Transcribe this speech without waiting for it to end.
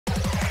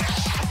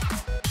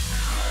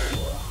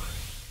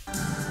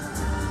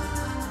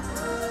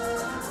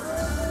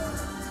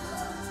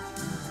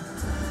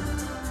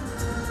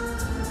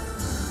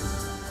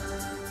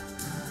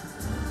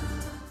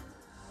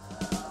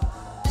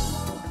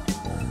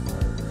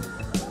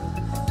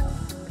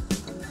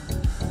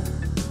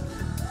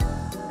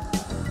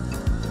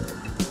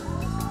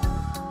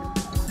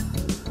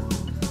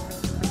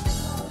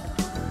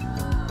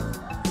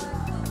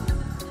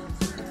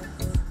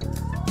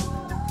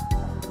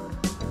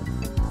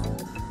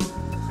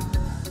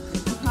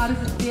How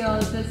does it feel?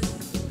 Is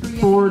this Korean?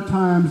 4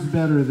 times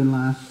better than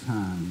last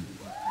time.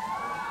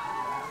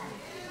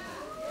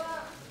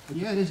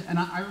 Yeah, it is. And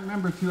I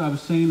remember too, I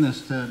was saying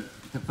this to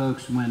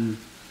folks when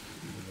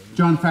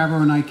Jon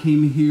Favreau and I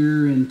came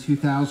here in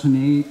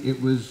 2008.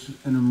 It was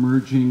an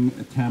emerging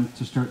attempt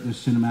to start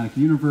this cinematic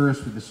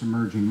universe with this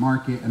emerging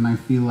market, and I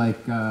feel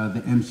like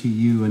the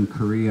MCU and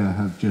Korea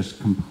have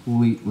just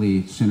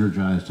completely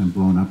synergized and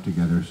blown up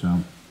together, so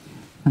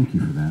thank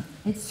you for that.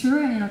 It's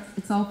true, and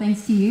it's all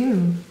thanks to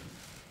you.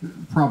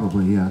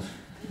 Probably, yes.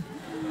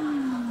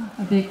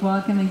 A big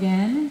welcome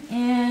again,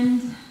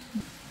 and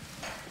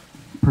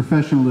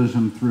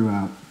professionalism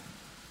throughout.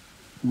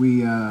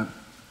 We were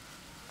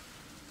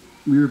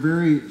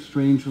very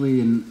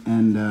strangely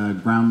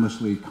and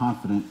groundlessly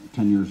confident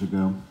 10 years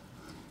ago,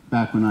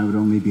 back when I would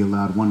only be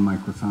allowed one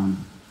microphone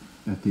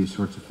at these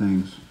sorts of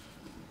things.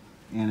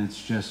 And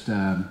it's just,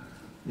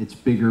 it's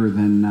bigger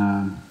than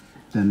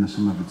the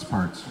sum of its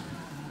parts.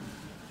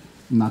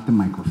 Not the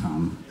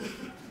microphone,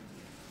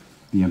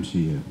 the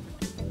MCU.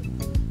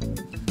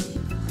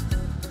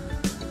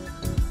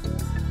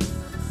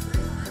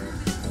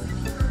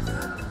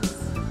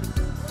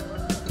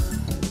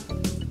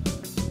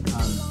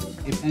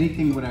 If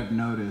anything, what I've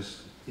noticed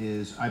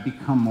is I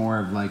become more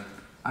of like,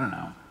 I don't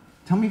know,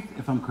 tell me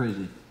if I'm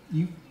crazy.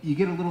 You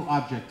get a little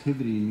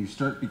objectivity and you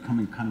start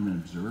becoming kind of an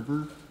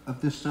observer of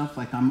this stuff.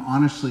 Like I'm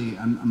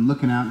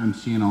looking out and I'm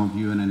seeing all of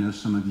you, and I know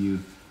some of you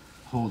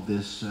hold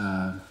this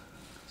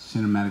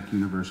cinematic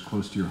universe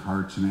close to your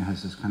hearts, and it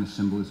has this kind of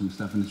symbolism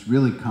stuff, and it's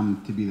really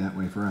come to be that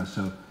way for us.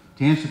 So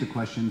to answer the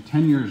question,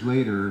 10 years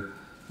later,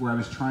 where I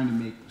was trying to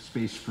make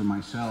space for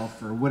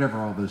myself, or whatever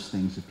all those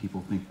things that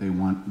people think they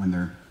want when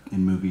they're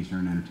in movies or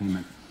in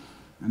entertainment.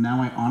 And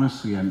now I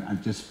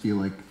just feel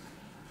like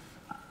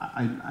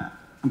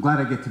I'm glad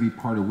I get to be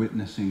part of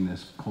witnessing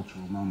this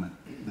cultural moment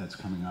that's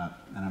coming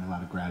up, and I have a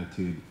lot of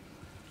gratitude.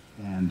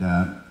 And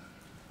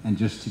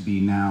just to be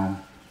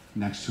now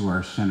next to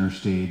our center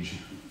stage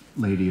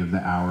lady of the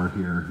hour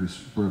here, who's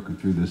broken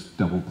through this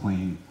double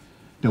pane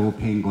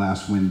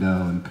glass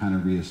window and kind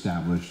of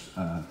reestablished,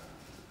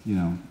 you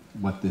know,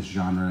 what this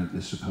genre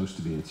is supposed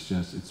to be. It's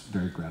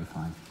very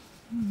gratifying.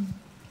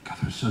 God,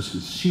 they're so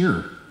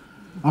sincere.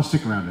 I'll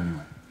stick around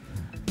anyway.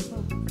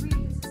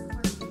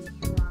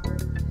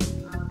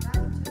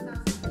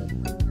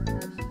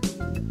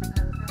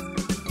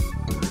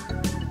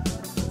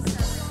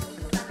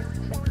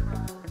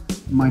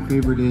 My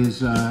favorite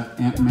is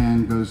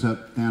Ant-Man goes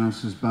up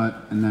Thanos'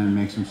 butt and then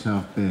makes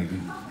himself big.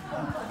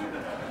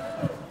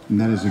 And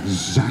that is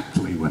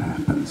exactly what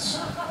happens.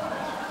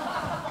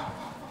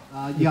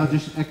 Yeah, I'll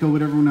just echo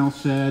what everyone else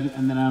said,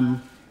 and then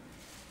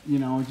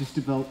I just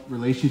developed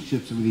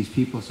relationships with these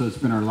people, so it's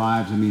been our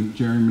lives. I mean,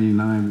 Jeremy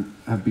and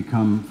I have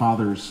become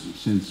fathers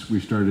since we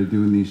started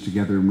doing these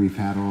together, and we've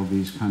had all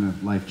these kind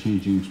of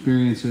life-changing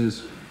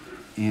experiences.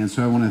 And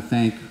so I want to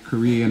thank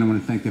Korea, and I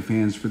want to thank the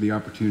fans for the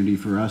opportunity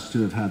for us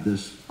to have had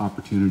this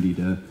opportunity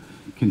to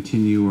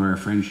continue our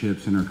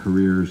friendships and our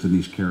careers and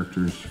these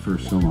characters for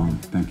so long.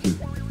 Thank you.